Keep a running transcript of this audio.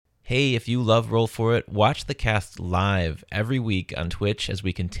Hey, if you love Roll For It, watch the cast live every week on Twitch as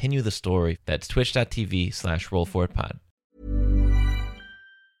we continue the story. That's twitch.tv/rollforitpod.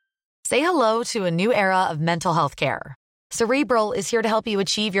 Say hello to a new era of mental health care. Cerebral is here to help you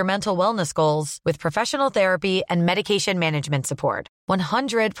achieve your mental wellness goals with professional therapy and medication management support.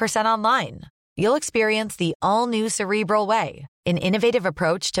 100% online. You'll experience the all-new Cerebral Way, an innovative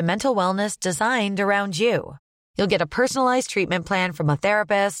approach to mental wellness designed around you. You'll get a personalized treatment plan from a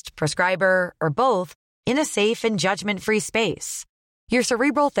therapist, prescriber, or both in a safe and judgment-free space. Your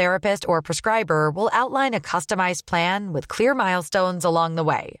Cerebral therapist or prescriber will outline a customized plan with clear milestones along the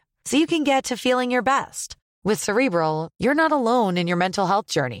way, so you can get to feeling your best. With Cerebral, you're not alone in your mental health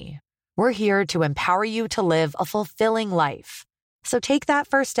journey. We're here to empower you to live a fulfilling life. So take that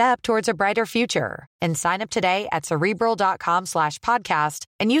first step towards a brighter future and sign up today at Cerebral.com/podcast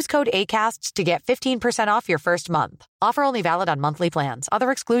and use code ACAST to get 15% off your first month. Offer only valid on monthly plans.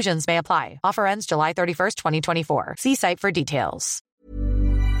 Other exclusions may apply. Offer ends July 31st, 2024. See site for details.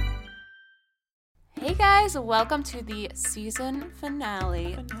 Hey guys, welcome to the season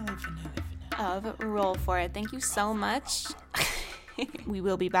finale of Roll For It. Thank you so much. We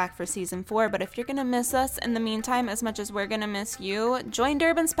will be back for season 4, but if you're gonna miss us in the meantime as much as we're gonna miss you, join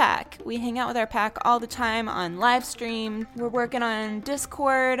Durbin's Pack. We hang out with our pack all the time on live stream. We're working on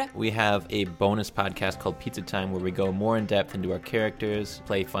Discord. We have a bonus podcast called Pizza Time where we go more in depth into our characters,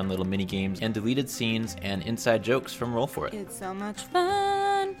 play fun little mini games, and deleted scenes and inside jokes from Roll For It. It's so much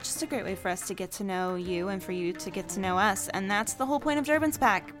fun. Just a great way for us to get to know you and for you to get to know us, and that's the whole point of Durbin's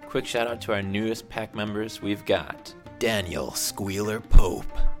Pack. Quick shout out to our newest pack members. We've got Daniel Squealer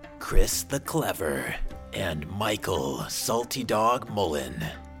Pope, Chris the Clever, and Michael Salty Dog Mullen.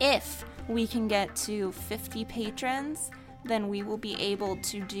 If we can get to 50 patrons, then we will be able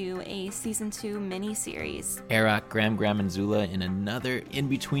to do a season 2 mini-series. Arak, Graham, and Zula in another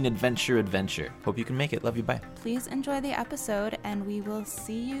in-between adventure. Hope you can make it. Love you, bye. Please enjoy the episode, and we will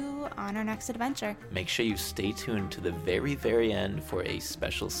see you on our next adventure. Make sure you stay tuned to the very, very end for a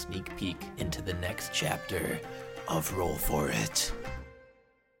special sneak peek into the next chapter of Roll For It.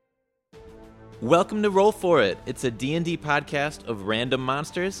 Welcome to Roll For It. It's a D&D podcast of random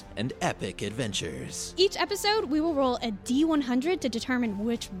monsters and epic adventures. Each episode, we will roll a D100 to determine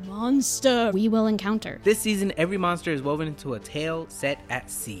which monster we will encounter. This season, every monster is woven into a tale set at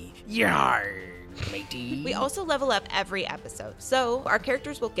sea. Yarr, matey. We also level up every episode, so our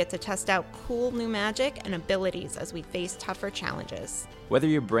characters will get to test out cool new magic and abilities as we face tougher challenges. Whether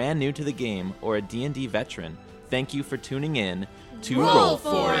you're brand new to the game or a D&D veteran, thank you for tuning in to Roll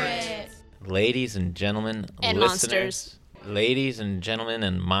For It. Ladies and gentlemen, And listeners, ladies and gentlemen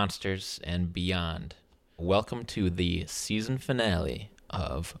and monsters and beyond, welcome to the season finale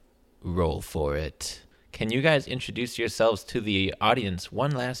of Roll For It. Can you guys introduce yourselves to the audience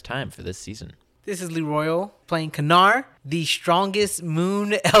one last time for this season? This is Leroy playing Kanar, the strongest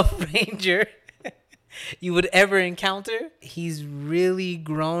moon elf ranger you would ever encounter. He's really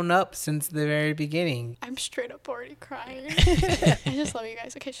grown up since the very beginning. I'm straight up already crying. I just love you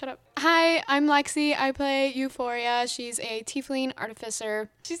guys. Okay, shut up. Hi, I'm Lexi. I play Euphoria. She's a tiefling artificer.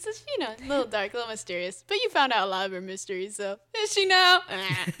 She's just, a little dark, a little mysterious. But you found out a lot of her mysteries, so is she now?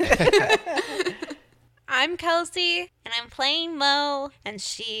 I'm Kelsey, and I'm playing Mo, and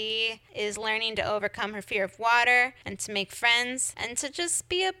she is learning to overcome her fear of water and to make friends and to just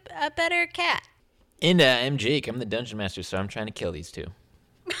be a better cat. And I'm Jake. I'm the dungeon master, so I'm trying to kill these two.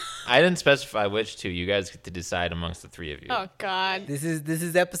 I didn't specify which two. You guys get to decide amongst the three of you. Oh, God. This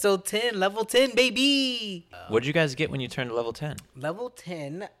is episode 10, level 10, baby. What'd you guys get when you turned to level 10? Level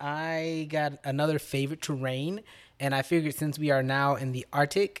 10, I got another favorite terrain, and I figured since we are now in the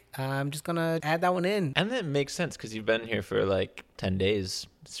Arctic, I'm just going to add that one in. And that makes sense because you've been here for like 10 days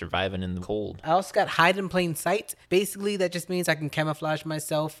surviving in the cold. I also got hide in plain sight. Basically, that just means I can camouflage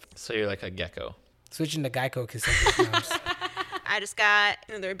myself. So you're like a gecko. Switching to Geico because I just got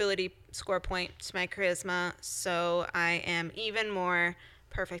another ability score point to my charisma, so I am even more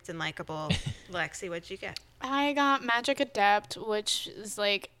perfect and likable. Lexi, what'd you get? I got Magic Adept, which is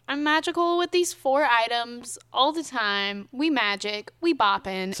like, I'm magical with these 4 items all the time. We magic, we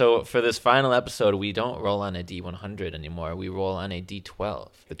boppin'. So for this final episode, we don't roll on a D100 anymore. We roll on a D12,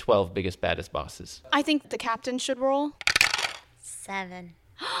 the 12 biggest, baddest bosses. I think the captain should roll. 7.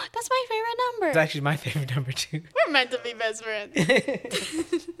 That's my favorite number. it's actually my favorite number too. We're meant to be best friends.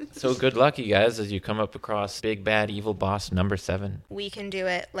 So good luck, you guys, as you come up across big, bad, evil boss number 7. We can do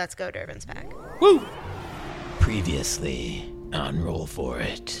it. Let's go, Durbin's Pack. Woo! Previously on Roll For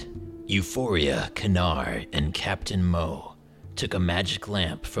It, Euphoria, Kanar, and Captain Mo took a magic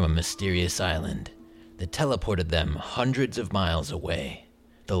lamp from a mysterious island that teleported them hundreds of miles away.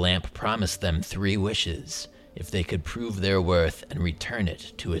 The lamp promised them 3 wishes if they could prove their worth and return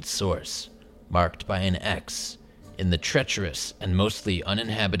it to its source, marked by an X, in the treacherous and mostly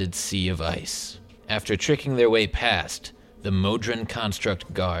uninhabited sea of ice. After tricking their way past the Modron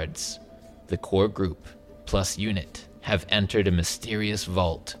Construct guards, the core group, plus unit, have entered a mysterious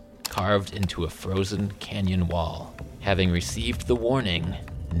vault carved into a frozen canyon wall. Having received the warning,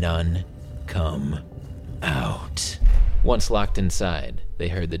 none come out. Once locked inside, they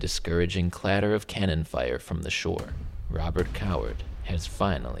heard the discouraging clatter of cannon fire from the shore. Robert Coward has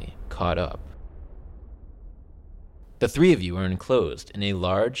finally caught up. The 3 of you are enclosed in a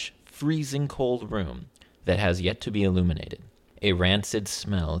large, freezing cold room that has yet to be illuminated. A rancid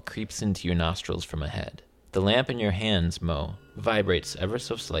smell creeps into your nostrils from ahead. The lamp in your hands, Mo, vibrates ever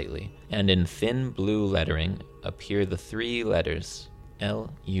so slightly, and in thin blue lettering appear the 3 letters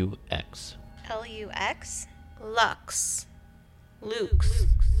L-U-X. L-U-X? Lux. Lux.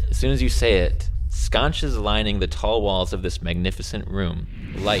 As soon as you say it, sconces lining the tall walls of this magnificent room,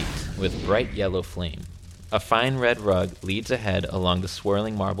 light with bright yellow flame. A fine red rug leads ahead along the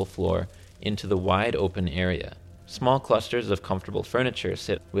swirling marble floor into the wide open area. Small clusters of comfortable furniture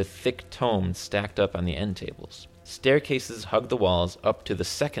sit with thick tomes stacked up on the end tables. Staircases hug the walls up to the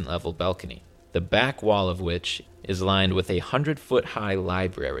second-level balcony, the back wall of which is lined with a 100-foot-high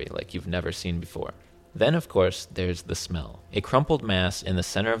library like you've never seen before. Then, of course, there's the smell. A crumpled mass in the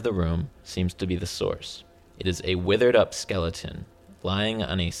center of the room seems to be the source. It is a withered-up skeleton lying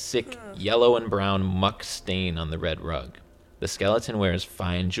on a sick yellow and brown muck stain on the red rug. The skeleton wears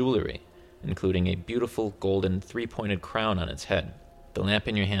fine jewelry, including a beautiful golden 3-pointed crown on its head. The lamp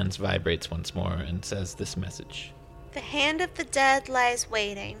in your hands vibrates once more and says this message. The hand of the dead lies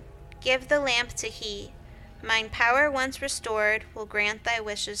waiting. Give the lamp to he. Mine power once restored will grant thy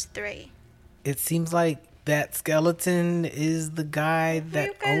wishes 3. It seems like that skeleton is the guy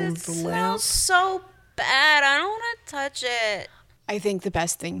that owns the lamp. It smells so bad. I don't want to touch it. I think the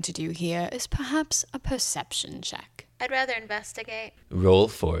best thing to do here is perhaps a perception check. I'd rather investigate. Roll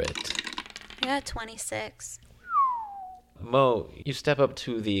for it. I got 26. Mo, you step up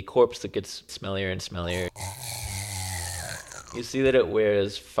to the corpse that gets smellier and smellier. You see that it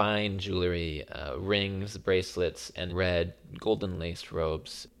wears fine jewelry, rings, bracelets, and red, golden laced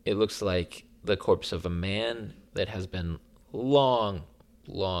robes. It looks like the corpse of a man that has been long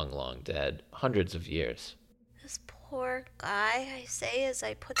dead, hundreds of years. This poor guy, I say as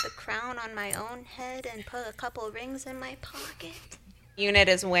I put the crown on my own head and put a couple rings in my pocket. Unit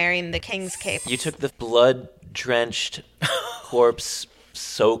is wearing the king's cape. You took the blood-drenched,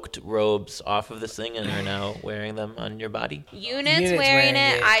 corpse-soaked robes off of this thing and are now wearing them on your body? Unit's wearing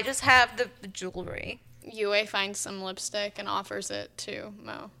it. I just have the jewelry. Yue finds some lipstick and offers it to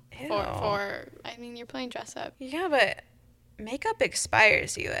Mo. For I mean, you're playing dress up. Yeah, but makeup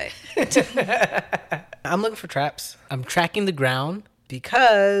expires, Yue. I'm looking for traps. I'm tracking the ground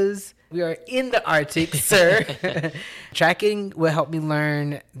because we are in the Arctic, sir. Tracking will help me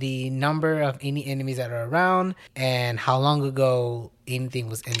learn the number of any enemies that are around and how long ago anything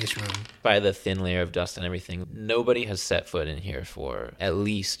was in this room. By the thin layer of dust and everything, nobody has set foot in here for at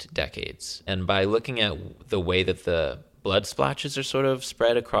least decades. And by looking at the way that the blood splotches are sort of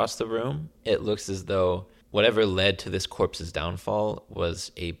spread across the room, it looks as though whatever led to this corpse's downfall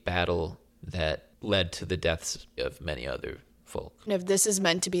was a battle that led to the deaths of many other folk. And if this is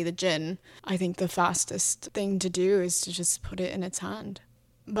meant to be the djinn, I think the fastest thing to do is to just put it in its hand.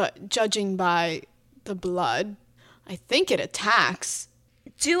 But judging by the blood, I think it attacks.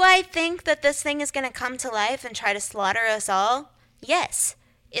 Do I think that this thing is going to come to life and try to slaughter us all? Yes.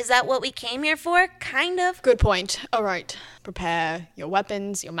 Is that what we came here for? Kind of. Good point. All right. Prepare your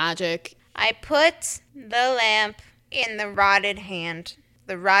weapons, your magic. I put the lamp in the rotted hand,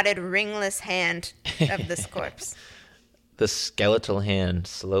 the rotted ringless hand of this corpse. The skeletal hand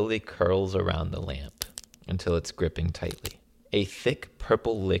slowly curls around the lamp until it's gripping tightly. A thick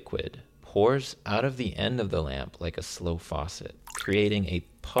purple liquid pours out of the end of the lamp like a slow faucet, creating a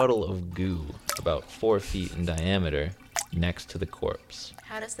puddle of goo about 4 feet in diameter next to the corpse.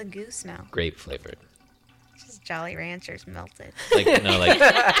 How does the goo smell? Grape flavored. Just Jolly Ranchers melted.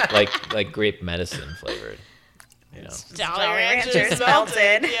 Like grape medicine flavored. You know. Jolly Ranchers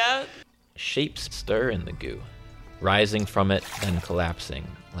melted. Yeah. Shapes stir in the goo, rising from it, then collapsing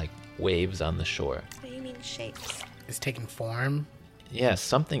like waves on the shore. What do you mean shapes? It's taking form. Yeah,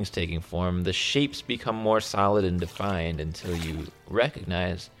 something's taking form. The shapes become more solid and defined until you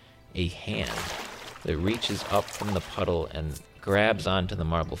recognize a hand that reaches up from the puddle and grabs onto the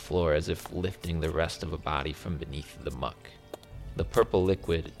marble floor as if lifting the rest of a body from beneath the muck. The purple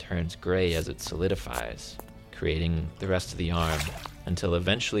liquid turns gray as it solidifies, creating the rest of the arm until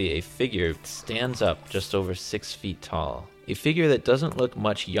eventually a figure stands up just over 6 feet tall. A figure that doesn't look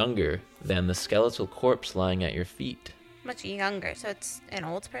much younger than the skeletal corpse lying at your feet. Much younger, so it's an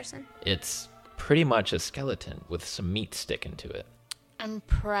old person? It's pretty much a skeleton with some meat sticking to it. I'm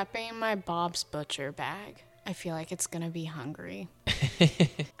prepping my Bob's Butcher bag. I feel like it's gonna be hungry.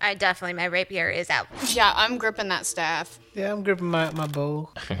 My rapier is out. Yeah, I'm gripping that staff. Yeah, I'm gripping my bow.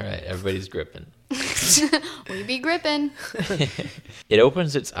 All right, everybody's gripping. We be gripping. It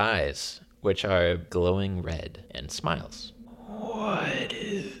opens its eyes, which are glowing red, and smiles. What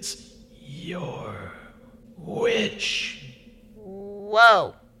is your wish?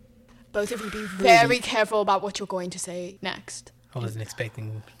 Whoa. Both of you be very careful about what you're going to say next. I wasn't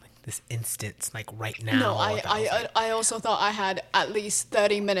expecting this instance, right now. No, I also thought I had at least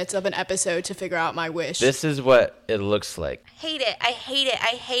 30 minutes of an episode to figure out my wish. This is what it looks like. Hate it. I hate it.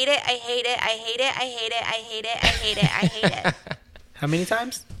 I hate it. I hate it. I hate it. I hate it. I hate it. I hate it. I hate it. How many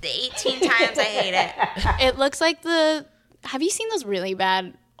times? 18 times I hate it. It looks like have you seen those really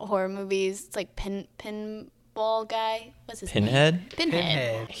bad horror movies? It's like Pinball guy. What's his Pinhead? name?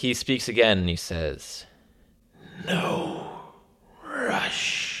 Pinhead. He speaks again and he says, "No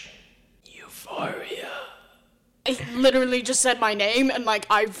rush, Euphoria." He literally just said my name and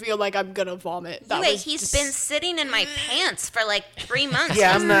I feel like I'm gonna vomit. He's been sitting in my pants for 3 months.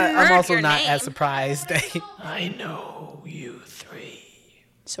 Yeah, He's I'm heard also your not name. as surprised. I know you three.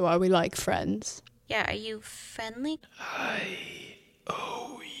 So are we friends? Yeah, are you friendly? I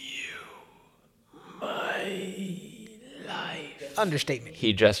owe you my life. Understatement.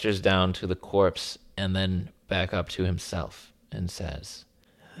 He gestures down to the corpse and then back up to himself and says,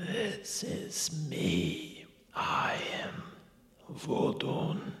 "This is me. I am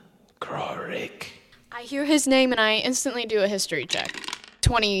Vodun Krorik." I hear his name and I instantly do a history check.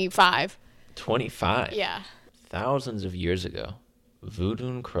 25. 25. Yeah. Thousands of years ago,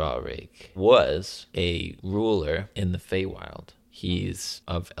 Vodun Krorik was a ruler in the Feywild. He's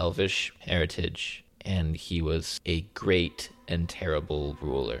of elvish heritage, and he was a great and terrible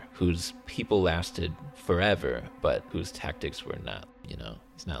ruler whose people lasted forever, but whose tactics were not,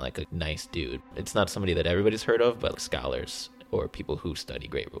 he's not like a nice dude. It's not somebody that everybody's heard of, but scholars or people who study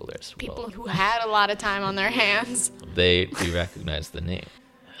great rulers. People who had a lot of time on their hands. They do recognize the name.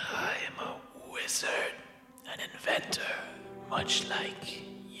 I am a wizard, an inventor, much like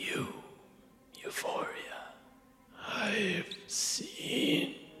you, Euphoria. I've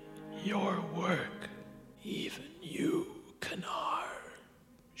seen your work. Even you, Kanar.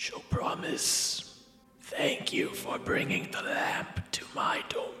 Shall promise. Thank you for bringing the lamp to my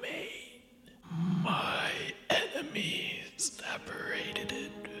domain. My enemies separated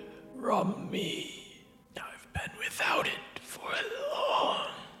it from me. I've been without it for a long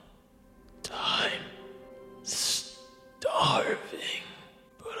time. Starving.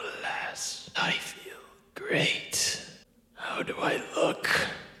 But alas, I feel great. How do I look?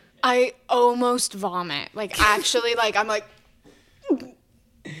 I almost vomit. Actually, I'm like...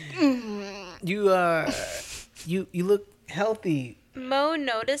 You look healthy. Mo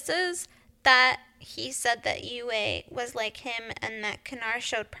notices that he said that Yue was like him and that Kanar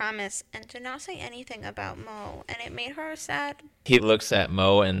showed promise and did not say anything about Mo, and it made her sad. He looks at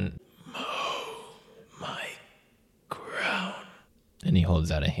Mo and... Mo, my crown. And he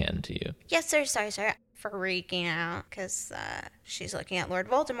holds out a hand to you. Yes, sir, sorry. Freaking out because she's looking at Lord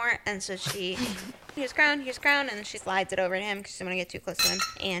Voldemort, and so she here's crown, and she slides it over to him because she doesn't want to get too close to him,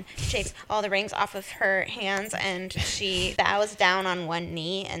 and shakes all the rings off of her hands, and she bows down on one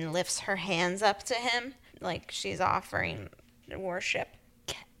knee and lifts her hands up to him like she's offering worship.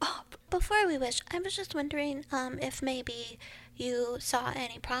 Get up. Before we wish, I was just wondering if maybe you saw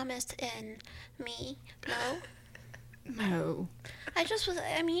any promise in me, Mo? No.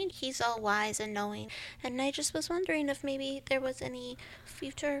 He's all wise and knowing, and I just was wondering if maybe there was any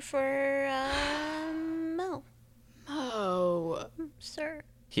future for, Mo. Oh. Sir.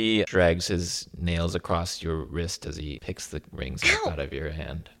 He drags his nails across your wrist as he picks the rings out of your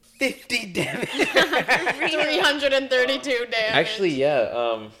hand. 50 damage. 332 damage. Actually,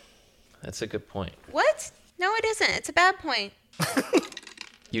 yeah, that's a good point. What? No, it isn't. It's a bad point.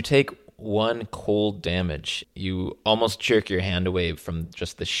 You take 1 cold damage. You almost jerk your hand away from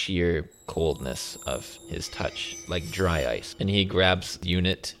just the sheer coldness of his touch, like dry ice. And he grabs the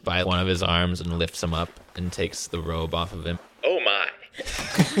unit by one of his arms and lifts him up and takes the robe off of him. Oh my!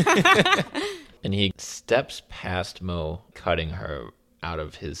 And he steps past Mo, cutting her out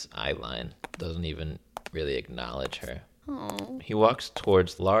of his eye line. Doesn't even really acknowledge her. Aww. He walks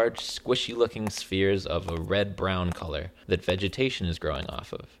towards large, squishy-looking spheres of a red-brown color that vegetation is growing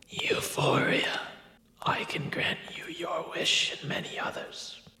off of. Euphoria, I can grant you your wish and many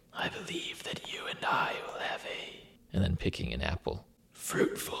others. I believe that you and I will have and then picking an apple,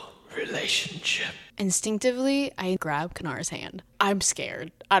 fruitful relationship. Instinctively, I grab Kanar's hand. I'm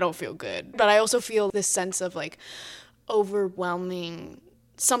scared. I don't feel good. But I also feel this sense of like overwhelming,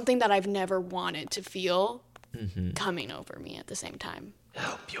 something that I've never wanted to feel coming over me at the same time.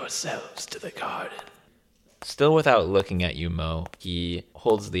 Help yourselves to the garden. Still without looking at you, Mo, he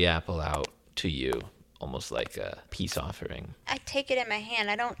holds the apple out to you, almost like a peace offering. I take it in my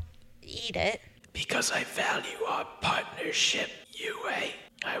hand. I don't eat it. Because I value our partnership, Yue,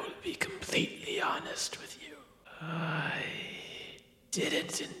 I will be completely honest with you. I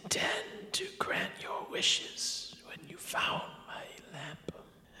didn't intend to grant your wishes when you found my lamp.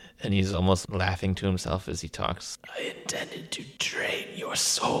 And he's almost laughing to himself as he talks. I intended to drain your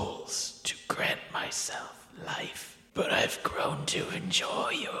souls to grant myself life. But I've grown to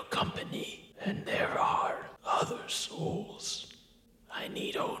enjoy your company, and there are other souls. I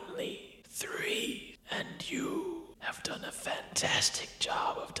need only 3, and you have done a fantastic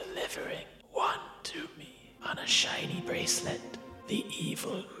job of delivering one to me on a shiny bracelet. The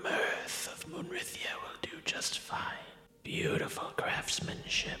evil mirth of Moonrithia will do just fine. Beautiful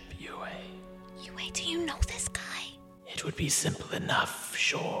craftsmanship, Yue. Yue, do you know this guy? It would be simple enough,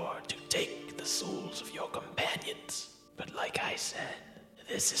 sure, to take the souls of your companions. But like I said,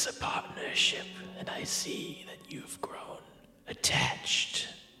 this is a partnership, and I see that you've grown attached.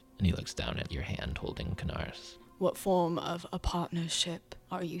 And he looks down at your hand holding Kanar's. What form of a partnership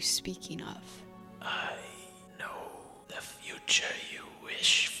are you speaking of? I know the future you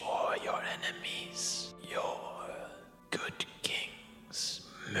wish for your enemies, your good kings,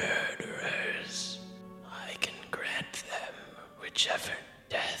 murderers. I can grant them whichever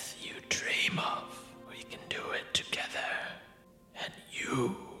death you dream of. We can do it together. And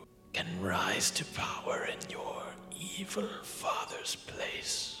you can rise to power in your evil father's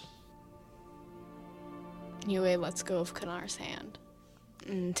place. Yue lets go of Kanar's hand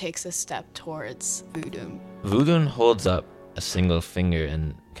and takes a step towards Vudun. Vudun holds up a single finger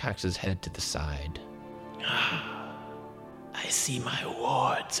and cocks his head to the side. I see my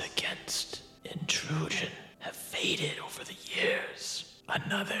wards against intrusion have faded over the years.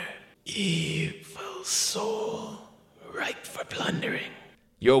 Another evil soul, ripe for plundering.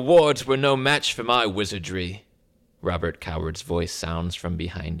 Your wards were no match for my wizardry. Robert Coward's voice sounds from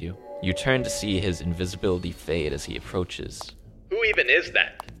behind you. You turn to see his invisibility fade as he approaches. Who even is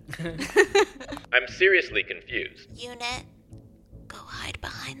that? I'm seriously confused. Unit, go hide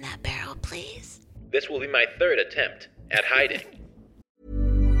behind that barrel, please. This will be my 3rd attempt at hiding.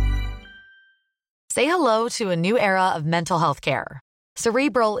 Say hello to a new era of mental health care.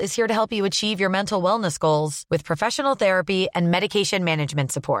 Cerebral is here to help you achieve your mental wellness goals with professional therapy and medication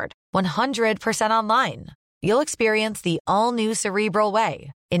management support. 100% online. You'll experience the all-new Cerebral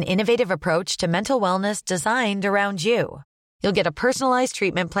Way, an innovative approach to mental wellness designed around you. You'll get a personalized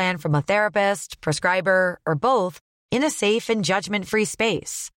treatment plan from a therapist, prescriber, or both in a safe and judgment-free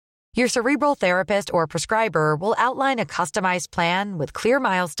space. Your Cerebral therapist or prescriber will outline a customized plan with clear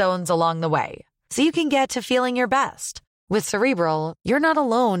milestones along the way, so you can get to feeling your best. With Cerebral, you're not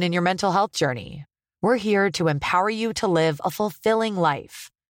alone in your mental health journey. We're here to empower you to live a fulfilling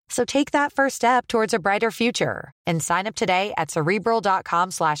life. So take that first step towards a brighter future and sign up today at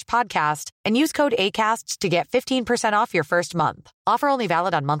Cerebral.com/podcast and use code ACAST to get 15% off your first month. Offer only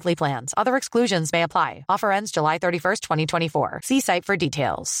valid on monthly plans. Other exclusions may apply. Offer ends July 31st, 2024. See site for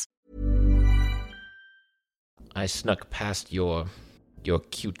details. I snuck past your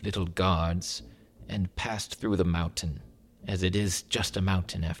cute little guards and passed through the mountain, as it is just a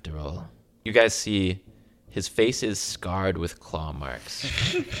mountain after all. You guys see his face is scarred with claw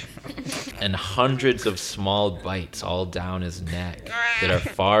marks and hundreds of small bites all down his neck that are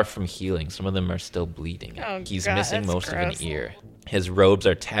far from healing. Some of them are still bleeding. Oh, He's God, missing that's most gross. of an ear. His robes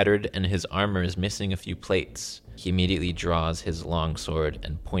are tattered and his armor is missing a few plates. He immediately draws his long sword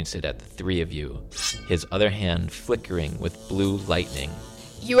and points it at the 3 of you, his other hand flickering with blue lightning.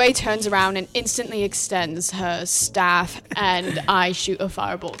 Yue turns around and instantly extends her staff, and I shoot a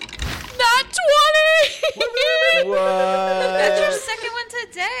firebolt. Nat 20! That's your second one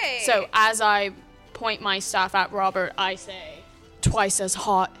today. So as I point my staff at Robert, I say, twice as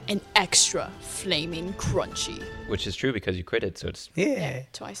hot and extra flaming crunchy. Which is true because you critted, so it's... Yeah.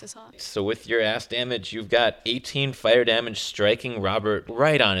 Twice as hot. So with your ass damage, you've got 18 fire damage striking Robert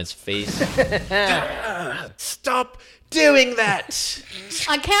right on his face. Stop doing that!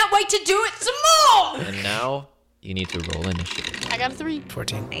 I can't wait to do it some more! And now, you need to roll initiative. I got a 3.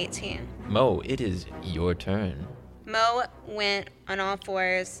 14. 18. Mo, it is your turn. Mo went on all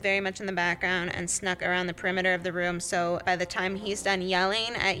fours, very much in the background, and snuck around the perimeter of the room. So by the time he's done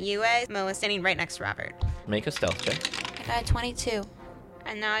yelling at Yue, Mo is standing right next to Robert. Make a stealth check. I got a 22.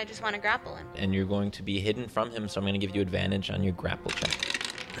 And now I just want to grapple him. And you're going to be hidden from him, so I'm going to give you advantage on your grapple check.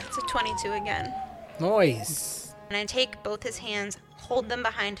 It's a 22 again. Noise. And I take both his hands, hold them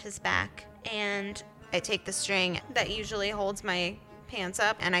behind his back, and I take the string that usually holds my pants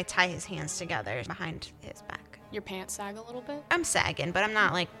up, and I tie his hands together behind his back. Your pants sag a little bit? I'm sagging, but I'm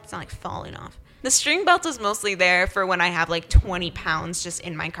not like, it's not like falling off. The string belt is mostly there for when I have like 20 pounds just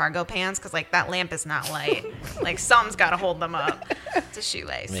in my cargo pants, because like that lamp is not light. Like something's got to hold them up. It's a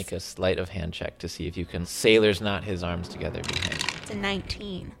shoelace. Make a sleight of hand check to see if you can sailor's knot his arms together behind. It's a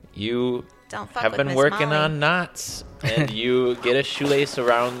 19. You Don't fuck have with been Miss working Molly. on knots, and you get a shoelace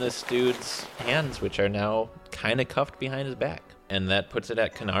around this dude's hands, which are now kind of cuffed behind his back. And that puts it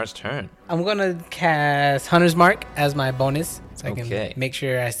at Kanar's turn. I'm going to cast Hunter's Mark as my bonus, so I Okay. can make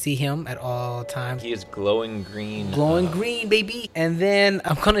sure I see him at all times. He is glowing green. Glowing green, baby. And then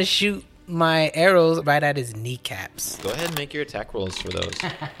I'm going to shoot my arrows right at his kneecaps. Go ahead and make your attack rolls for those.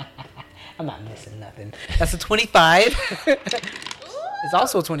 I'm not missing nothing. That's a 25. It's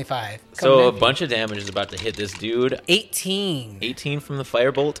also a 25. So Coming a at me. bunch of damage is about to hit this dude. 18. 18 from the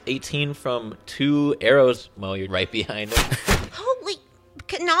firebolt, 18 from 2 arrows. Well, you're right behind him. Holy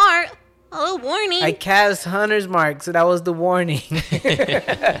Kanar, a little warning. I cast Hunter's Mark, so that was the warning.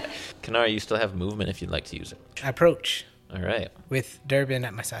 Kanar, you still have movement if you'd like to use it. I approach All right. with Durbin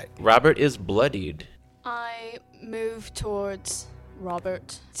at my side. Robert is bloodied. I move towards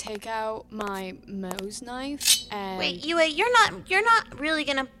Robert, take out my Moe's knife, and Wait, Yue, you're not really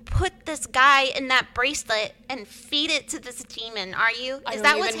gonna put this guy in that bracelet and feed it to this demon, are you? I Is don't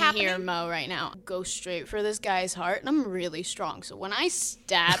that what's even happening? hear Mo right now. Go straight for this guy's heart, and I'm really strong. So when I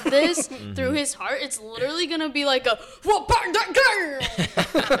stab this through his heart, it's literally gonna be like a All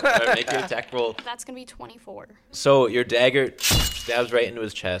right, make your attack roll. That's gonna be 24. So your dagger stabs right into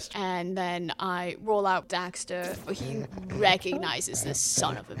his chest. And then I roll out Daxter. He recognizes this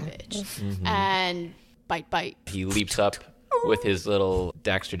son of a bitch. And bite. He leaps up with his little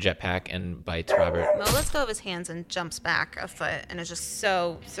Daxter jetpack and bites Robert. Mo lets go of his hands and jumps back a foot and is just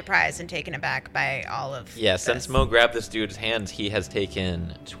so surprised and taken aback by all of Yeah, this. since Mo grabbed this dude's hands, he has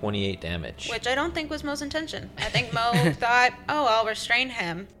taken 28 damage. Which I don't think was Mo's intention. I think Mo thought, oh, I'll restrain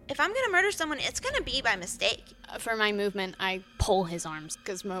him. If I'm gonna murder someone, it's gonna be by mistake. for my movement, I pull his arms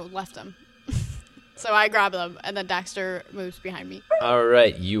because Mo left them. So I grab them, and then Daxter moves behind me. All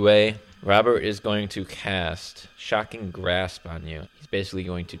right, Yue. Robert is going to cast Shocking Grasp on you. He's basically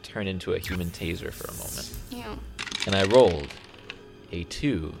going to turn into a human taser for a moment. Yeah. And I rolled a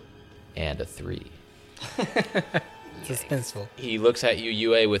 2 and a 3. Suspenseful. He looks at you,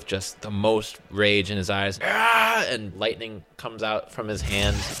 Yue, with just the most rage in his eyes. Ah! And lightning comes out from his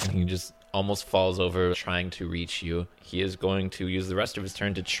hands, and he just almost falls over trying to reach you. He is going to use the rest of his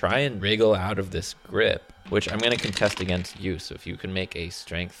turn to try and wriggle out of this grip, which I'm going to contest against you. So if you can make a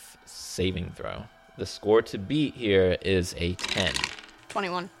strength saving throw. The score to beat here is a 10.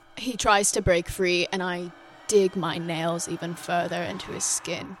 21. He tries to break free, and I dig my nails even further into his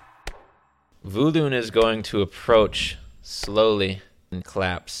skin. Voodoo is going to approach slowly and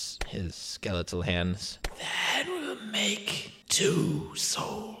claps his skeletal hands. That will make 2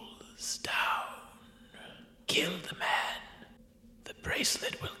 souls down. Kill the man. The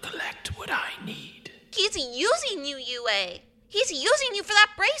bracelet will collect what I need. He's using you, Yue. He's using you for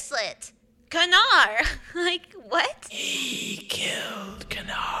that bracelet. Kanar. Like, what? He killed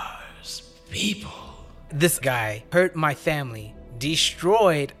Kanar's people. This guy hurt my family,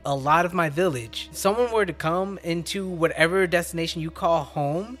 destroyed a lot of my village. Someone were to come into whatever destination you call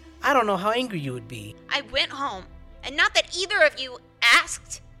home, I don't know how angry you would be. I went home. And not that either of you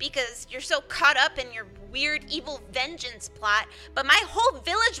asked, because you're so caught up in your weird evil vengeance plot, but my whole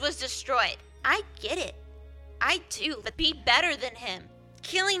village was destroyed. I get it. I do. But be better than him.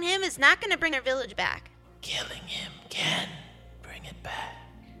 Killing him is not going to bring our village back. Killing him can bring it back.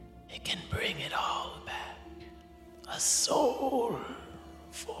 It can bring it all back. A soul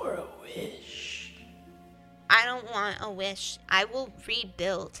for a wish. I don't want a wish. I will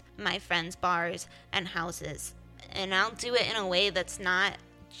rebuild my friends' bars and houses. And I'll do it in a way that's not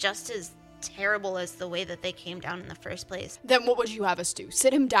just as terrible as the way that they came down in the first place. Then what would you have us do?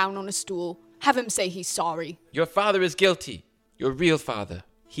 Sit him down on a stool, have him say he's sorry. Your father is guilty. Your real father.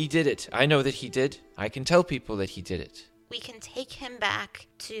 He did it. I know that he did. I can tell people that he did it. We can take him back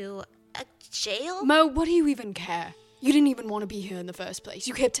to a jail? Mo, what do you even care? You didn't even want to be here in the first place.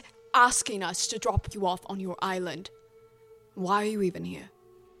 You kept asking us to drop you off on your island. Why are you even here?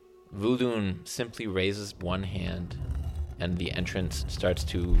 Vudun simply raises one hand, and the entrance starts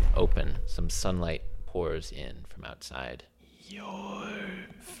to open. Some sunlight pours in from outside. You're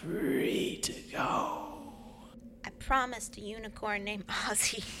free to go. I promised a unicorn named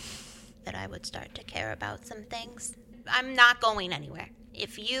Ozzy that I would start to care about some things. I'm not going anywhere.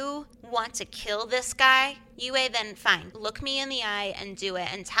 If you want to kill this guy, Yue, then fine. Look me in the eye and do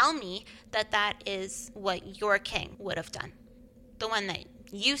it, and tell me that that is what your king would have done. The one that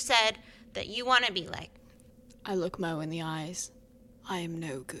you said that you want to be like. I look Mo in the eyes. I am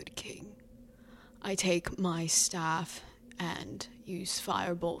no good king. I take my staff and use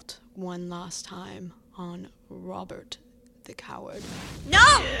Firebolt one last time on Robert the coward.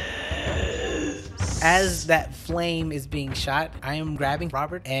 No! As that flame is being shot, I am grabbing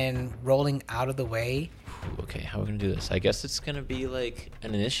Robert and rolling out of the way. Okay, how are we gonna do this? I guess it's gonna be like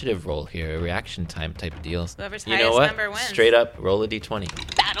an initiative roll here, a reaction time type of deal. Whoever's You know highest what? number wins. Straight up, roll a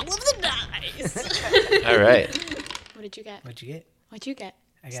d20. Battle of the dice! All right. What did you get? What'd you get? What'd you get?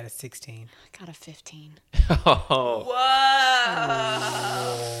 I got a 16. I got a 15. Oh. Whoa!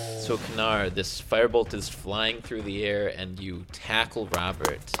 So, Kanar, this firebolt is flying through the air, and you tackle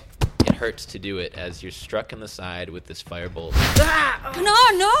Robert. It hurts to do it as you're struck in the side with this firebolt.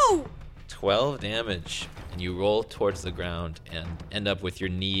 No! 12 damage, and you roll towards the ground and end up with your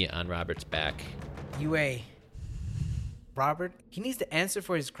knee on Robert's back. UA. Robert, he needs to answer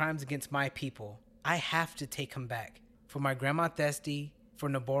for his crimes against my people. I have to take him back. For my grandma Thesty, for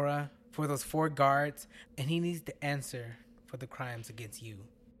Nabora, for those 4 guards, and he needs to answer for the crimes against you.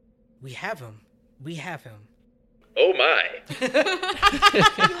 We have him. We have him. Oh my.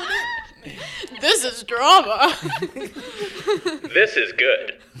 This is drama. This is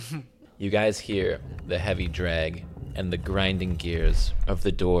good. You guys hear the heavy drag and the grinding gears of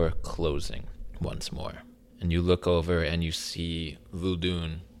the door closing once more. And you look over and you see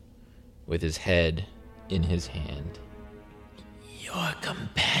Vudun with his head in his hand. Your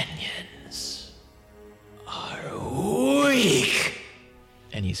companions are weak.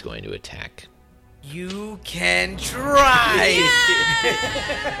 And he's going to attack. You can try.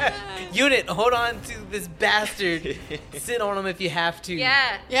 Unit, hold on to this bastard. Sit on him if you have to.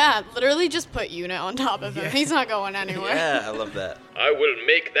 Yeah. Yeah, literally just put Unit on top of him. He's not going anywhere. Yeah, I love that. I will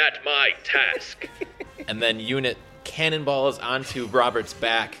make that my task. And then Unit cannonballs onto Robert's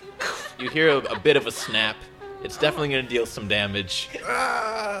back. You hear a bit of a snap. It's definitely going to deal some damage.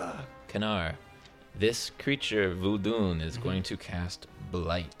 Kanar, this creature, Vudun, is going to cast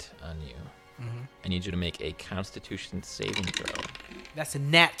Blight on you. I need you to make a Constitution saving throw. That's a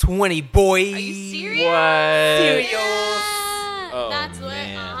nat 20, boy. Are you serious? Serious. Oh, That's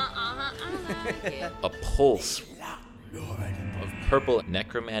man. A pulse of purple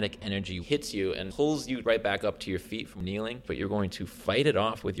necromantic energy hits you and pulls you right back up to your feet from kneeling, but you're going to fight it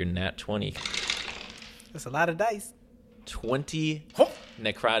off with your nat 20. That's a lot of dice. 20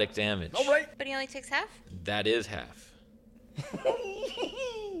 necrotic damage. All right. But he only takes half? That is half.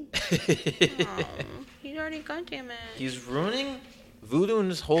 He's already got damage. He's ruining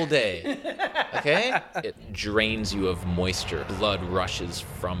Vudun's whole day. Okay? It drains you of moisture. Blood rushes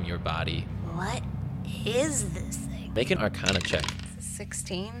from your body. What is this thing? Make an Arcana check.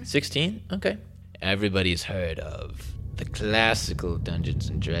 16? 16? Okay. Everybody's heard of the classical Dungeons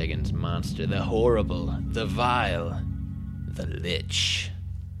and Dragons monster, the horrible, the vile, the Lich.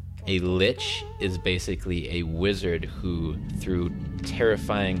 A Lich is basically a wizard who, through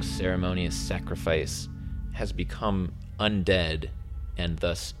terrifying ceremonious sacrifice, has become undead and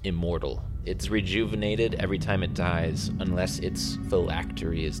thus immortal. It's rejuvenated every time it dies unless its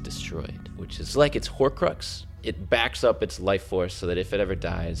phylactery is destroyed, which is like its Horcrux. It backs up its life force so that if it ever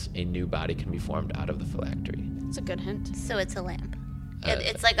dies, a new body can be formed out of the phylactery. That's a good hint. So it's a lamp.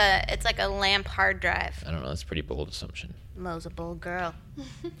 It's like a lamp hard drive. I don't know, that's a pretty bold assumption. Mo's a bold girl.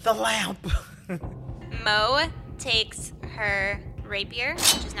 The lamp. Mo takes her rapier,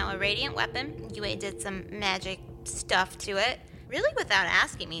 which is now a radiant weapon. Yue did some magic stuff to it. Really without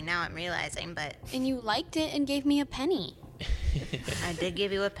asking me, now I'm realizing, but And you liked it and gave me a penny. I did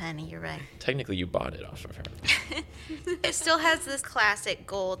give you a penny, you're right. Technically, you bought it off of her. It still has this classic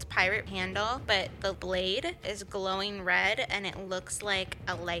gold pirate handle, but the blade is glowing red and it looks like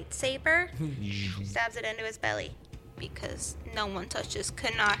a lightsaber. She stabs it into his belly because no one touches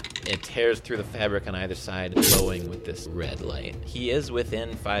Kanar. It tears through the fabric on either side, glowing with this red light. He is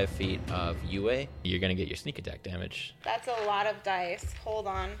within 5 feet of Yue. You're going to get your sneak attack damage. That's a lot of dice. Hold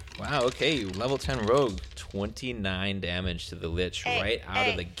on. Wow, okay, level 10 rogue. 29 damage to the Lich right out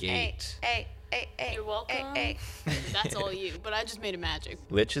of the gate. Hey. You're welcome. That's all you, but I just made a magic.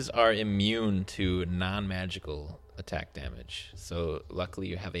 Liches are immune to non-magical attack damage. So luckily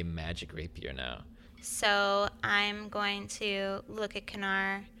you have a magic rapier now. So I'm going to look at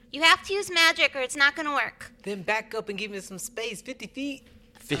Kanar. You have to use magic or it's not going to work. Then back up and give me some space. 50 feet.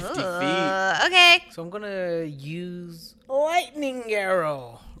 50 feet. Okay. So I'm going to use lightning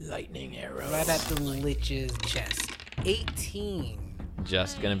arrow. Lightning arrow. Right at the Lich's chest. 18.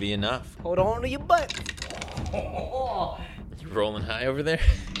 Just gonna be enough. Hold on to your butt. You rolling high over there?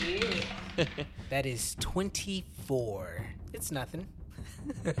 That is 24. It's nothing.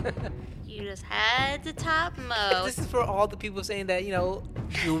 You just had to top Mo. This is for all the people saying that, your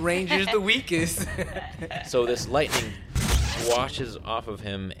ranger's the weakest. So this lightning washes off of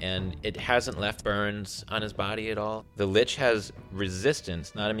him, and it hasn't left burns on his body at all. The Lich has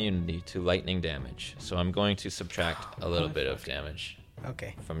resistance, not immunity, to lightning damage. So I'm going to subtract a little bit of damage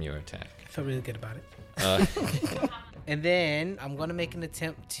Okay. from your attack. I feel really good about it. Uh, And then I'm going to make an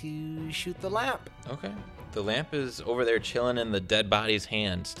attempt to shoot the lamp. okay. The lamp is over there chilling in the dead body's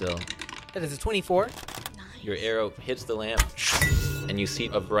hand still. That is a 24. Your arrow hits the lamp, and you see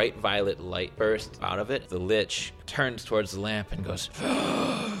a bright violet light burst out of it. The Lich turns towards the lamp and goes,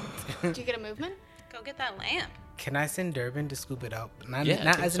 Do you get a movement? Go get that lamp. Can I send Durbin to scoop it up? Not Yeah,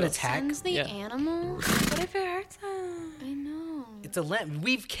 I think as an so. attack. Sends the Yeah. animal? What if it hurts him? I know. It's a lamp.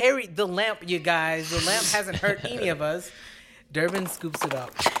 We've carried the lamp, you guys. The lamp hasn't hurt any of us. Durbin scoops it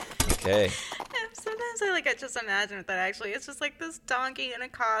up. okay. Sometimes I just imagine that actually it's just like this donkey in a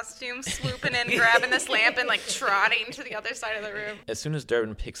costume swooping in, grabbing this lamp and like trotting to the other side of the room. As soon as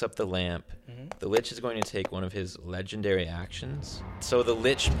Durbin picks up the lamp, the Lich is going to take one of his legendary actions. So the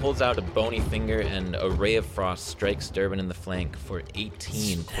Lich pulls out a bony finger, and a ray of frost strikes Durbin in the flank for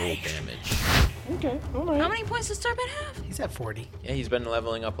 18 cold damage. Okay, all right. How many points does Durbin have? He's at 40. Yeah, he's been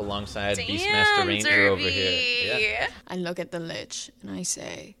leveling up alongside Damn, Beastmaster Ranger over Derby. here. Yeah. I look at the Lich and I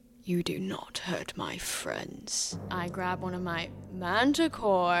say, "You do not hurt my friends." I grab one of my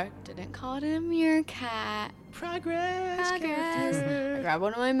manticore. Didn't call it a meerkat. Progress. I grab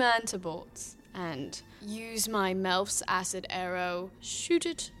one of my mantibolts and use my Melf's acid arrow. Shoot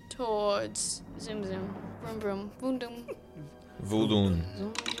it towards. Zoom zoom. Vroom vroom. Boom doom. Voodoo.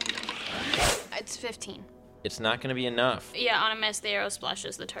 It's 15. It's not going to be enough. Yeah, on a miss, the arrow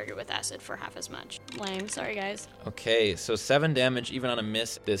splashes the target with acid for half as much. Lame. Sorry, guys. Okay, so 7 damage, even on a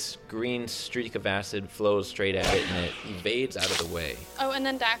miss. This green streak of acid flows straight at it, and it evades out of the way. Oh, and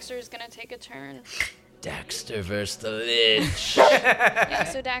then Daxter is gonna take a turn. Daxter versus the Lich. Yeah,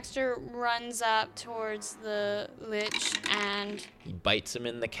 so Daxter runs up towards the Lich and He bites him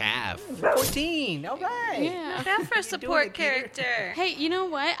in the calf. 14. All right. yeah. That for a support character. Hey, you know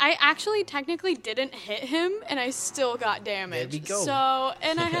what? I actually technically didn't hit him, and I still got damage. There we go. So,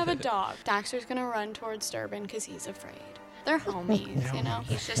 and I have a dog. Daxter's gonna run towards Durbin because he's afraid. They're homies, you know.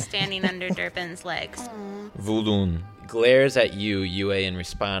 He's just standing under Durbin's legs. Voodoo glares at you, Yue, in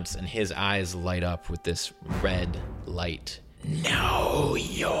response, and his eyes light up with this red light. Know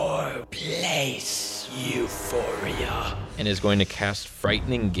your place, Euphoria. And is going to cast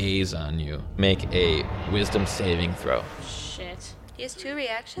Frightening Gaze on you. Make a wisdom saving throw. Shit. He has 2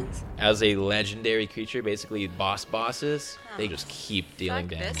 reactions? As a legendary creature, basically bosses, they just keep dealing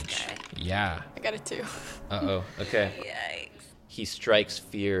Fuck damage. this guy. Yeah. I got a 2. Uh-oh. Okay. Yikes. He strikes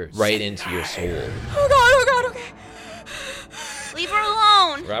fear right into your soul. Oh god, okay. Leave her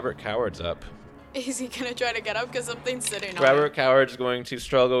alone. Robert Coward's up. Is he gonna try to get up because something's sitting on Robert him? Coward's going to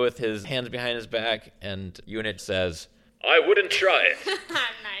struggle with his hands behind his back, and Unit says, I wouldn't try it.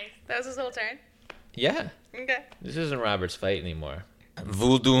 Nice. That was his whole turn? yeah, Okay. this isn't Robert's fight anymore.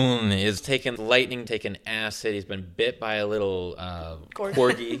 Voodoo is taking lightning, taking acid. He's been bit by a little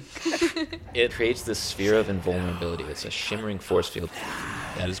corgi. It creates this sphere of invulnerability. It's a shimmering force field.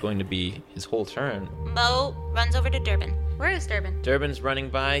 That is going to be his whole turn. Mo runs over to Durbin. Where is Durbin? Durbin's running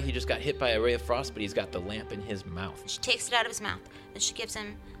by. He just got hit by a ray of frost, but he's got the lamp in his mouth. She takes it out of his mouth, and she gives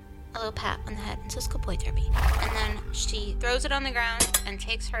him a little pat on the head and says, "Good boy, Derby." And then she throws it on the ground and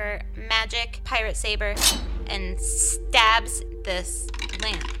takes her magic pirate saber and stabs this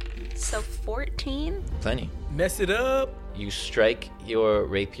lamp. So 14? Plenty. Mess it up. You strike your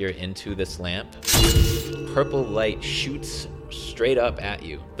rapier into this lamp. Purple light shoots straight up at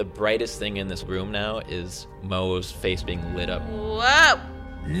you. The brightest thing in this room now is Mo's face being lit up. Whoa!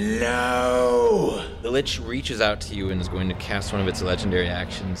 No! The Lich reaches out to you and is going to cast one of its legendary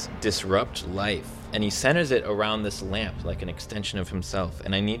actions, Disrupt Life. And he centers it around this lamp like an extension of himself.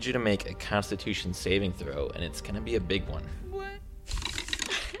 And I need you to make a Constitution saving throw, and it's going to be a big one. What?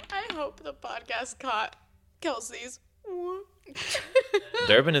 I hope the podcast caught Kelsey's.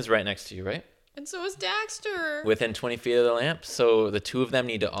 Durbin is right next to you, right? And so is Daxter. Within 20 feet of the lamp, so the two of them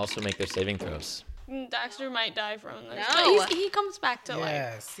need to also make their saving throws. Daxter might die from this. No. But he comes back to life.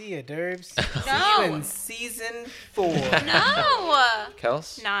 Yeah, see ya, Derbs. No. See you in season 4. No.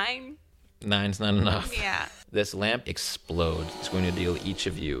 Kels? 9. 9's not enough. Yeah. This lamp explodes. It's going to deal each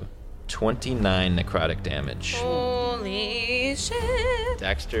of you 29 necrotic damage. Holy shit.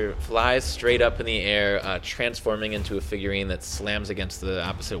 Daxter flies straight up in the air, transforming into a figurine that slams against the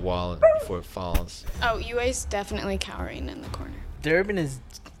opposite wall before it falls. Oh, Yue's definitely cowering in the corner. Durbin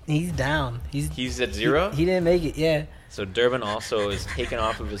he's down. He's at 0? He didn't make it, yeah. So Durbin also is taken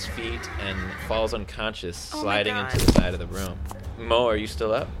off of his feet and falls unconscious, sliding God. into the side of the room. Mo, are you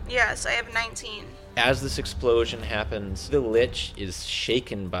still up? Yes, I have 19. As this explosion happens, the Lich is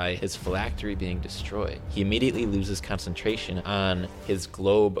shaken by his phylactery being destroyed. He immediately loses concentration on his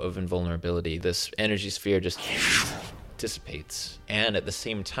globe of invulnerability. This energy sphere just dissipates. And at the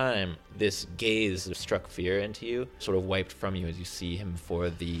same time, this gaze struck fear into you, sort of wiped from you as you see him for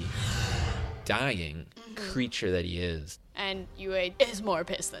the dying creature that he is. And Yue is more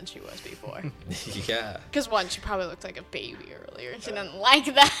pissed than she was before. Yeah. Because one, she probably looked like a baby earlier. She didn't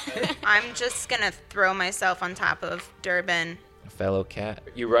like that. I'm just gonna throw myself on top of Durbin. A fellow cat.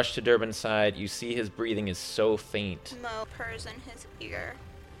 You rush to Durbin's side. You see his breathing is so faint. Mo purrs in his ear.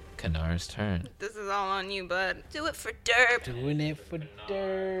 Kanar's turn. This is all on you, bud. Do it for Durb. Doing it for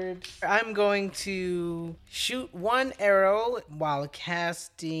Derbs. I'm going to shoot one arrow while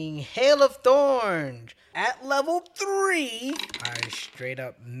casting Hail of Thorns. At level 3, I straight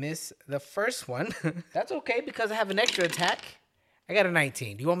up miss the first one. That's okay because I have an extra attack. I got a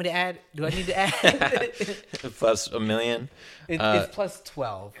 19. Do you want me to add? Do I need to add? Plus a million. It's plus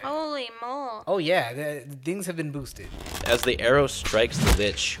 12. Holy mole. Oh yeah, the things have been boosted. As the arrow strikes the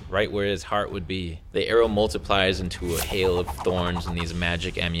Lich right where his heart would be, the arrow multiplies into a hail of thorns and these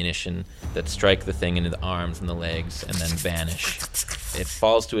magic ammunition that strike the thing into the arms and the legs and then vanish. It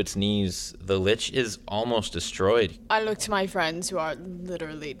falls to its knees. The Lich is almost destroyed. I look to my friends who are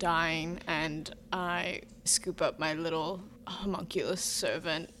literally dying, and I scoop up my little homunculus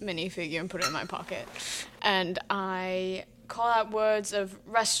servant minifigure and put it in my pocket. And I call out words of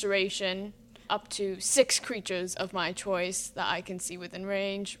restoration. Up to 6 creatures of my choice that I can see within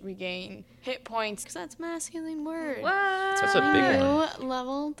range regain hit points, because that's mass healing word. That's a big one. New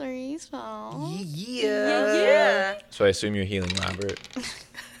level 3 spell. Yeah. So I assume you're healing Robert.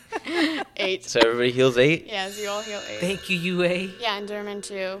 8. So everybody heals 8? Yes, you all heal 8. Thank you, UA. Yeah, and Derman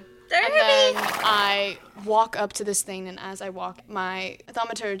too. Derby! And then I walk up to this thing, and as I walk, my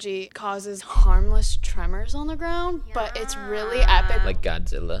thaumaturgy causes harmless tremors on the ground, but it's really epic. Like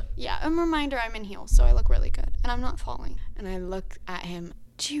Godzilla. Yeah, a reminder I'm in heels, so I look really good, and I'm not falling. And I look at him.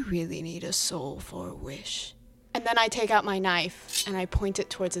 Do you really need a soul for a wish? And then I take out my knife, and I point it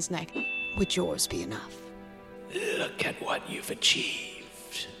towards his neck. Would yours be enough? Look at what you've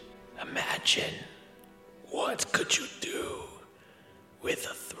achieved. Imagine, what could you do with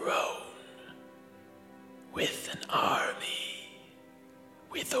a throne, with an army,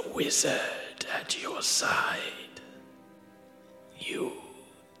 with a wizard at your side? You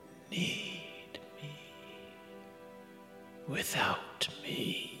need me. Without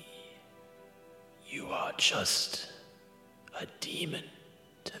me, you are just a demon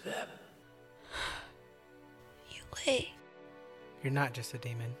to them. Wait. You're not just a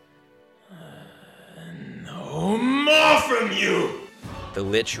demon. No more from you! The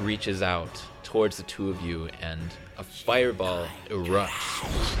Lich reaches out towards the two of you, and a fireball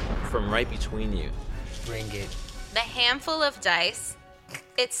erupts from right between you. Bring it. The handful of dice.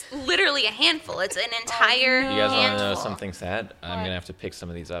 It's literally a handful. It's an entire You guys want to know handful. something sad? I'm going to have to pick some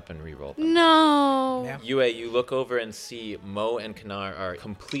of these up and re-roll them. No. Yeah. Yue, you look over and see Mo and Kanar are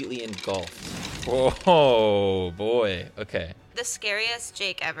completely engulfed. Oh, boy. Okay. The scariest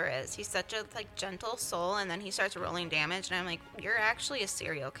Jake ever is. He's such a gentle soul, and then he starts rolling damage, and I'm like, you're actually a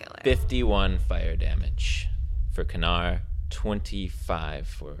serial killer. 51 fire damage for Kanar, 25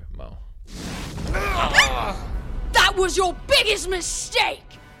 for Mo. That was your biggest mistake!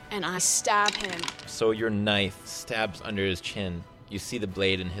 And I stab him. So your knife stabs under his chin. You see the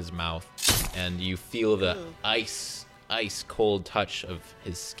blade in his mouth, and you feel the ice cold touch of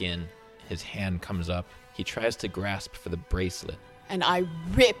his skin. His hand comes up. He tries to grasp for the bracelet. And I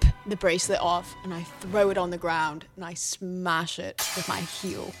rip the bracelet off, and I throw it on the ground, and I smash it with my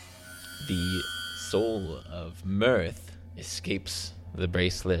heel. The soul of mirth escapes the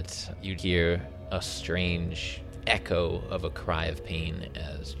bracelet. You hear a strange echo of a cry of pain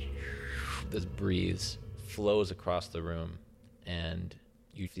as this breeze flows across the room, and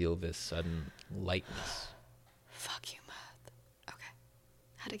you feel this sudden lightness. Fuck you, Mirth. Okay.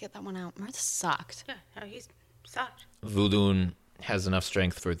 Had to get that one out. Mirth sucked. Yeah, no, he's sucked. Vudun has enough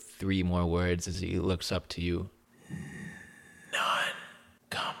strength for 3 more words as he looks up to you. None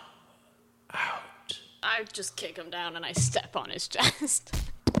come out. I just kick him down and I step on his chest.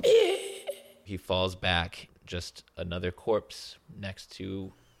 He falls back, just another corpse next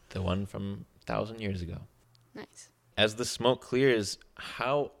to the one from 1,000 years ago. Nice. As the smoke clears,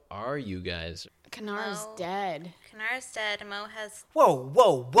 how are you guys? Kanara's Mo. dead. Kanara's dead. Mo has...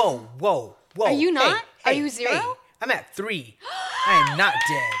 Whoa. Are you not? Hey, Are you 0? hey, I'm at 3. I am not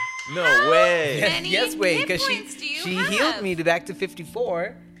dead. No way! Yes, wait, hit because points do you she have? healed me back to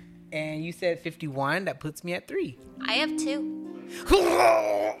 54, and you said 51. That puts me at 3. I have 2.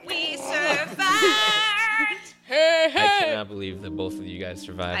 We survived! I cannot believe that both of you guys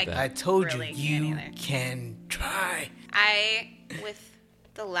survived I that. told Really you, can't you can try. I, with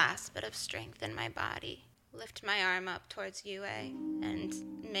the last bit of strength in my body, lift my arm up towards Yue and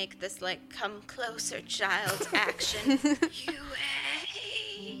make this, like, come closer, child action. Yue,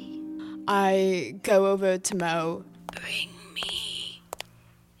 I go over to Mo. bring me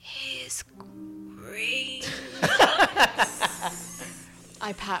his ring.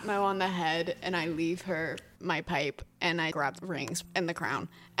 I pat Mo on the head and I leave her my pipe and I grab the rings and the crown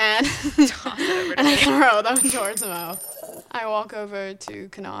and and I throw them towards Mo. I walk over to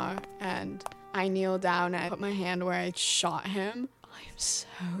Kanar and I kneel down and I put my hand where I shot him. I am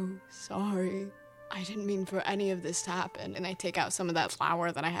so sorry. I didn't mean for any of this to happen. And I take out some of that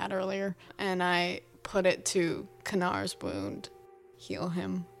flour that I had earlier and I put it to Kanar's wound. Heal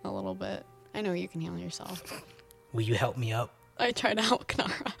him a little bit. I know you can heal yourself. Will you help me up? I try to help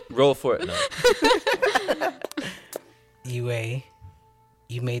Kanara. Roll for it. No. Yue,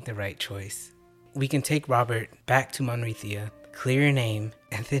 you made the right choice. We can take Robert back to Monrethia, clear your name,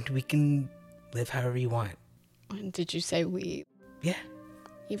 and then we can live however you want. Did you say we, Yeah.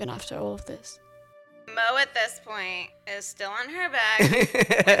 even after all of this? Mo at this point is still on her back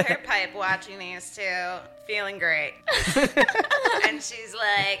with her pipe watching these two, feeling great. And she's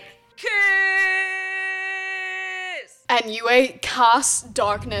like, kiss! And Yue casts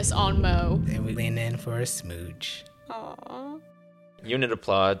darkness on Mo. And we lean in for a smooch. Aww. Unit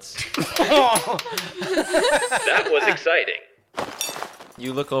applauds. That was exciting.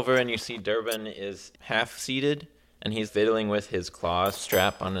 You look over and you see Durbin is half seated and he's fiddling with his claws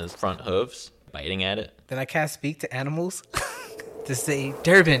strap on his front hooves, biting at it. Then I cast speak to animals to say,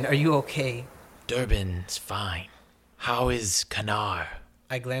 Durbin, are you okay? Durbin's fine. How is Kanar?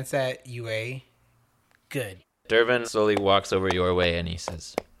 I glance at Yue. Good. Durbin slowly walks over your way and he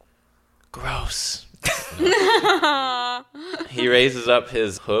says, gross. He raises up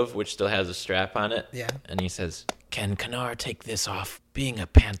his hoof, which still has a strap on it. Yeah. And he says, can Kanar take this off? Being a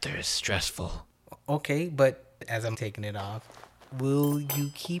panther is stressful. Okay, but as I'm taking it off, will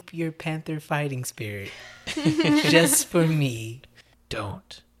you keep your panther fighting spirit? Just for me.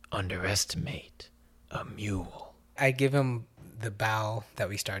 Don't underestimate a mule. I give him the bow that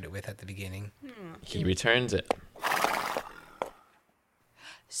we started with at the beginning. He returns it.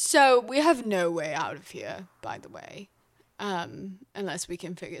 So we have no way out of here, by the way. Unless we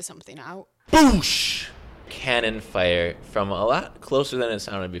can figure something out. Boosh! Cannon fire from a lot closer than it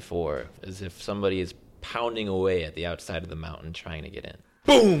sounded before, as if somebody is pounding away at the outside of the mountain trying to get in.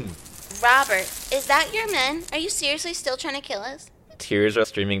 Boom! Robert, is that your men? Are you seriously still trying to kill us? Tears are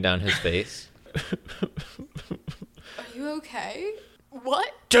streaming down his face. Are you okay?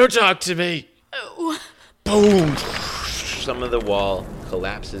 What? Don't talk to me! Oh. Boom! Some of the wall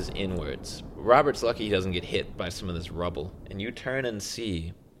collapses inwards. Robert's lucky he doesn't get hit by some of this rubble. And you turn and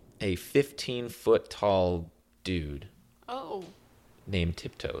see a 15-foot tall dude Oh. named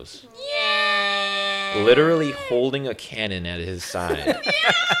Tiptoes. Yeah. Literally holding a cannon at his side.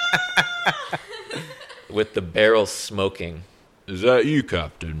 With the barrel smoking. Is that you,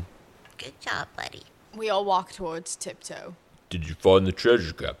 Captain? Good job, buddy. We all walk towards Tiptoe. Did you find the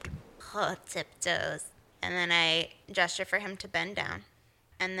treasure, Captain? Oh, Tiptoes. And then I gesture for him to bend down.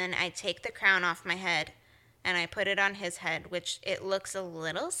 And then I take the crown off my head and I put it on his head, which it looks a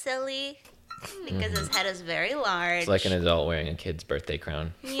little silly because his head is very large. It's like an adult wearing a kid's birthday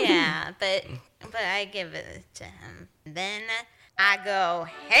crown. Yeah, but I give it to him. Then I go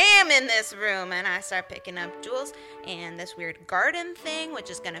ham in this room and I start picking up jewels and this weird garden thing,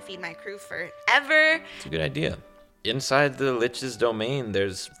 which is going to feed my crew forever. It's a good idea. Inside the Lich's domain,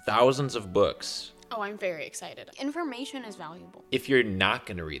 there's thousands of books. Oh, I'm very excited. Information is valuable. If you're not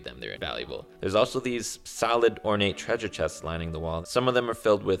going to read them, they're valuable. There's also these solid, ornate treasure chests lining the wall. Some of them are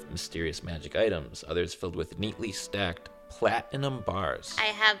filled with mysterious magic items, others filled with neatly stacked platinum bars. I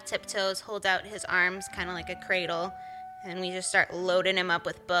have Tiptoes hold out his arms kind of like a cradle And we just start loading him up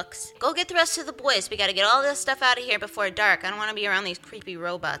with books. Go get the rest of the boys. We gotta get all this stuff out of here before dark. I don't want to be around these creepy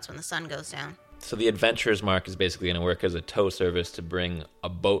robots when the sun goes down. So the Adventurer's Mark is basically going to work as a tow service to bring a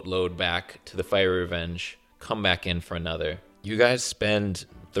boatload back to the Fiery Revenge, come back in for another. You guys spend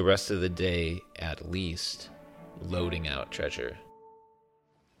the rest of the day, at least, loading out treasure.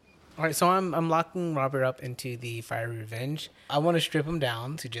 All right, so I'm locking Robert up into the Fiery Revenge. I want to strip him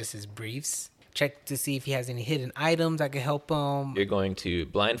down to just his briefs. Check to see if he has any hidden items that could help him. You're going to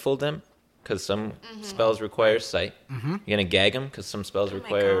blindfold him, because some spells require sight. You're going to gag him, because some spells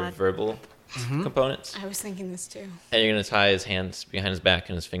require God. verbal components. I was thinking this too. And you're going to tie his hands behind his back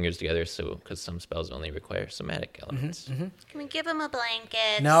and his fingers together, so because some spells only require somatic elements. Can we give him a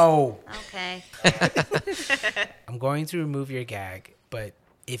blanket? No. Okay. I'm going to remove your gag, but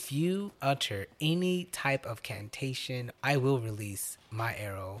if you utter any type of cantation, I will release my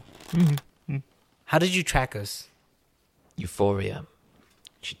arrow. How did you track us? Euphoria.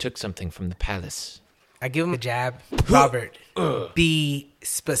 She took something from the palace. I give him a jab. Robert, be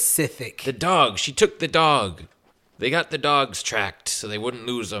specific. The dog. She took the dog. They got the dogs tracked so they wouldn't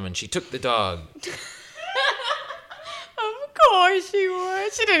lose them, and she took the dog. Of course she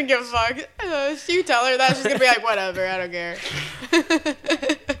would. She didn't give a fuck. You tell her that, she's gonna be like, whatever, I don't care.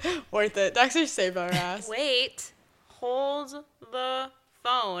 Worth it. Dexter saved our ass. Wait. Hold the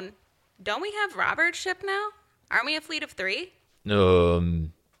phone. Don't we have Robert's ship now? Aren't we a fleet of 3?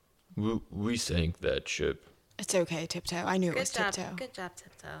 We sank that ship. It's okay, Tiptoe. I knew it was Good job. Tiptoe. Good job,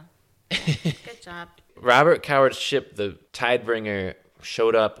 Tiptoe. Good job. Robert Coward's ship, the Tidebringer,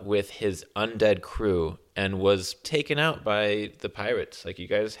 showed up with his undead crew and was taken out by the pirates. Like, you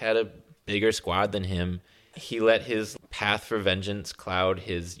guys had a bigger squad than him. He let his path for vengeance cloud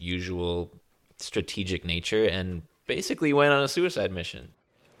his usual strategic nature and basically went on a suicide mission.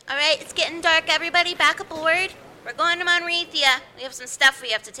 All right, it's getting dark. Everybody back aboard. We're going to Monrethia. We have some stuff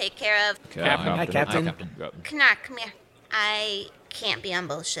we have to take care of. Hi, Captain. Kanar, come here. I can't be on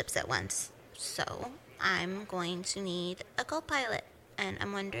both ships at once, so I'm going to need a co-pilot. And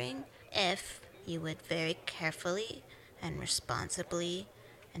I'm wondering if you would very carefully and responsibly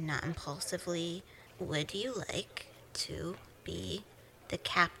and not impulsively, would you like to be the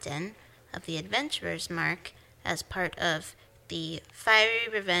captain of the Adventurer's Mark as part of the Fiery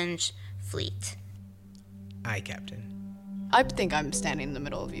Revenge fleet? Aye, Captain. I think I'm standing in the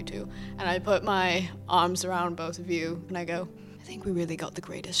middle of you two, and I put my arms around both of you, and I go, I think we really got the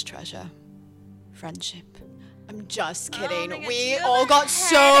greatest treasure. Friendship. I'm just kidding. my God, We you all have got a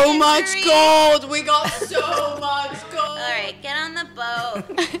so head much injury. gold. We got so much gold. All right, get on the boat.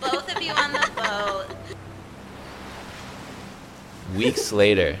 Both of you on the boat. Weeks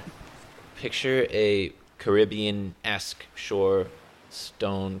later, picture a Caribbean-esque shore,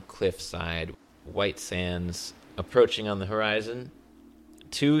 stone cliffside, white sands approaching on the horizon.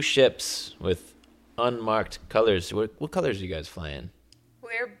 2 ships with unmarked colors. What colors are you guys flying?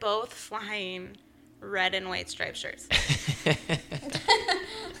 We're both flying red and white striped shirts.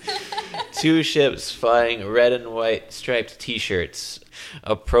 2 ships flying red and white striped t-shirts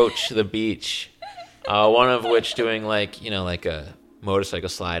approach the beach. One of which doing like a motorcycle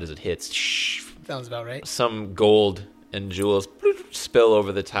slide as it hits. Sounds about right. Some gold and jewels spill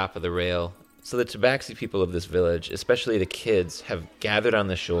over the top of the rail. So the Tabaxi people of this village, especially the kids, have gathered on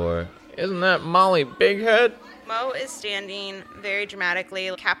the shore. Isn't that Molly Bighead? Mo is standing very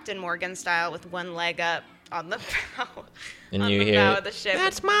dramatically, Captain Morgan style, with one leg up on the bow. And on you the hear, bow of the ship.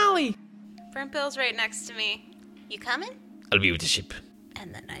 "That's Molly." Front Bill's right next to me. You coming? I'll be with the ship.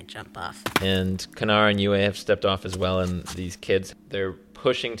 And then I jump off. And Kanar and Yue have stepped off as well, and these kids, they're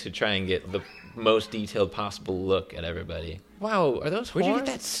pushing to try and get the most detailed possible look at everybody. Wow, are those Where'd you get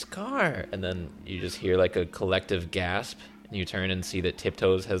that scar? And then you just hear like a collective gasp, and you turn and see that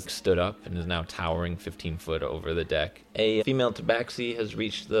Tiptoes has stood up and is now towering 15 foot over the deck. A female tabaxi has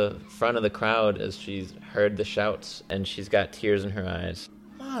reached the front of the crowd as she's heard the shouts, and she's got tears in her eyes.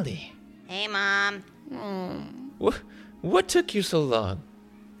 Molly, Hey, Mom. what took you so long?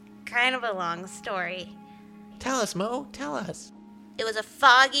 Kind of a long story. Tell us, Mo, tell us. It was a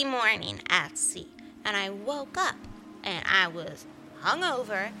foggy morning at sea, and I woke up, and I was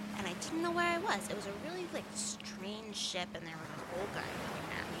hungover, and I didn't know where I was. It was a really, strange ship, and there was an old guy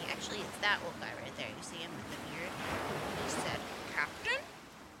looking at me. Actually, it's that old guy right there. You see him with the beard? He said, Captain?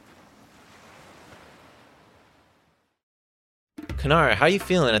 Kanar, how you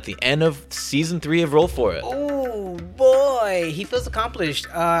feeling at the end of season 3 of Roll For It? Oh boy, he feels accomplished.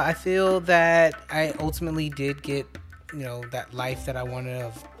 I feel that I ultimately did get that life that I wanted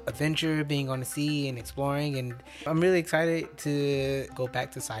of adventure, being on the sea and exploring. And I'm really excited to go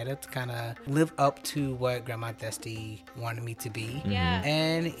back to Saida to kind of live up to what Grandma Dusty wanted me to be. Yeah.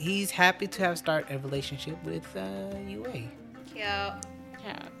 And he's happy to have started a relationship with UA. Cute. Yeah.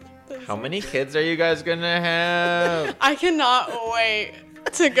 How many kids are you guys gonna have? I cannot wait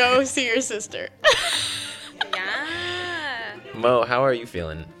to go see your sister. Yeah. Mo, how are you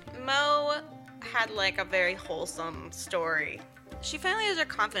feeling? Mo had like a very wholesome story. She finally has her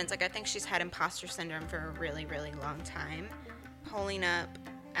confidence. Like, I think she's had imposter syndrome for a really, really long time. Holding up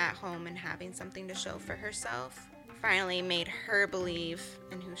at home and having something to show for herself finally made her believe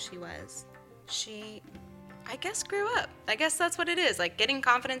in who she was. She, I guess, grew up. I guess that's what it is. Like, getting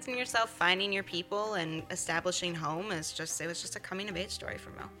confidence in yourself, finding your people, and establishing home it was just a coming of age story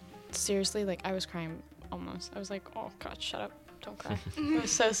for Mo. Seriously, like, I was crying almost. I was like, oh God, shut up. Don't cry. It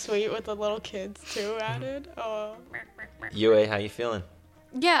was so sweet with the little kids too added. Oh. UA, how you feeling?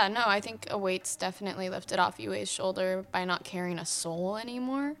 Yeah, no, I think a weight's definitely lifted off Yue's shoulder by not carrying a soul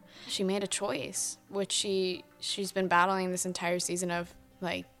anymore. She made a choice, which she's been battling this entire season of,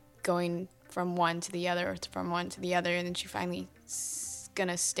 like, going from one to the other, and then she finally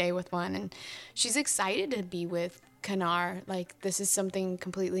gonna stay with one, and she's excited to be with Kanar. Like, this is something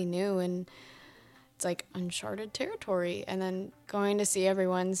completely new, and it's like uncharted territory. And then going to see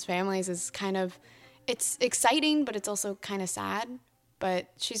everyone's families is kind of, it's exciting, but it's also kind of sad. But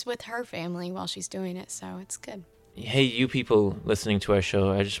she's with her family while she's doing it, so it's good. Hey, you people listening to our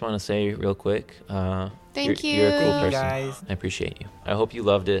show, I just want to say real quick, Thank you. You're a cool Thank you, person. guys. I appreciate you. I hope you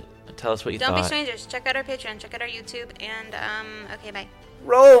loved it. Tell us what you Don't be thought. strangers. Check out our Patreon. Check out our YouTube. And, okay, bye.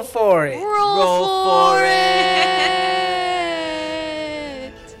 Roll for it. Roll for it!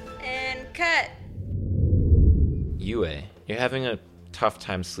 And cut. UA, you're having a tough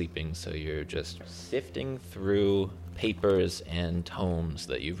time sleeping, so you're just sifting through papers and tomes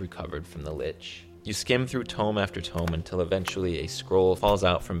that you've recovered from the Lich. You skim through tome after tome until eventually a scroll falls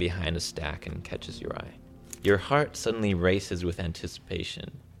out from behind a stack and catches your eye. Your heart suddenly races with anticipation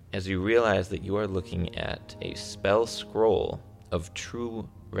as you realize that you are looking at a spell scroll of true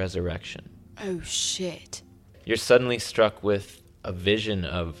resurrection. Oh, shit. You're suddenly struck with a vision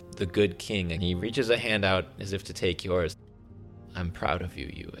of the good king, and he reaches a hand out as if to take yours. I'm proud of you,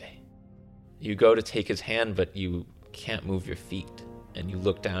 Yue. You go to take his hand, but you can't move your feet, and you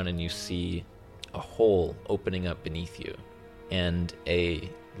look down and you see a hole opening up beneath you, and a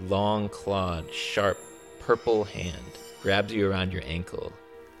long-clawed, sharp, purple hand grabs you around your ankle.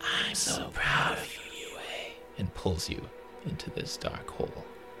 I'm so proud of you, Yue, and pulls you into this dark hole.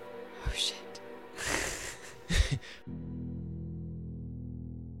 Oh, shit.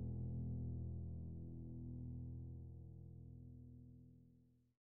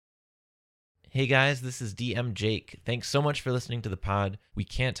 Hey guys, this is DM Jake. Thanks so much for listening to the pod. We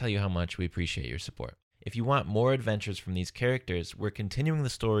can't tell you how much we appreciate your support. If you want more adventures from these characters, we're continuing the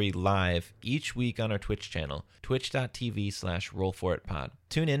story live each week on our Twitch channel, twitch.tv/rollforitpod.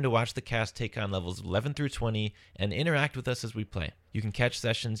 Tune in to watch the cast take on levels 11 through 20 and interact with us as we play. You can catch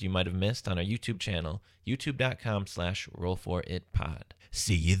sessions you might have missed on our YouTube channel, youtube.com/rollforitpod.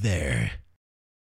 See you there.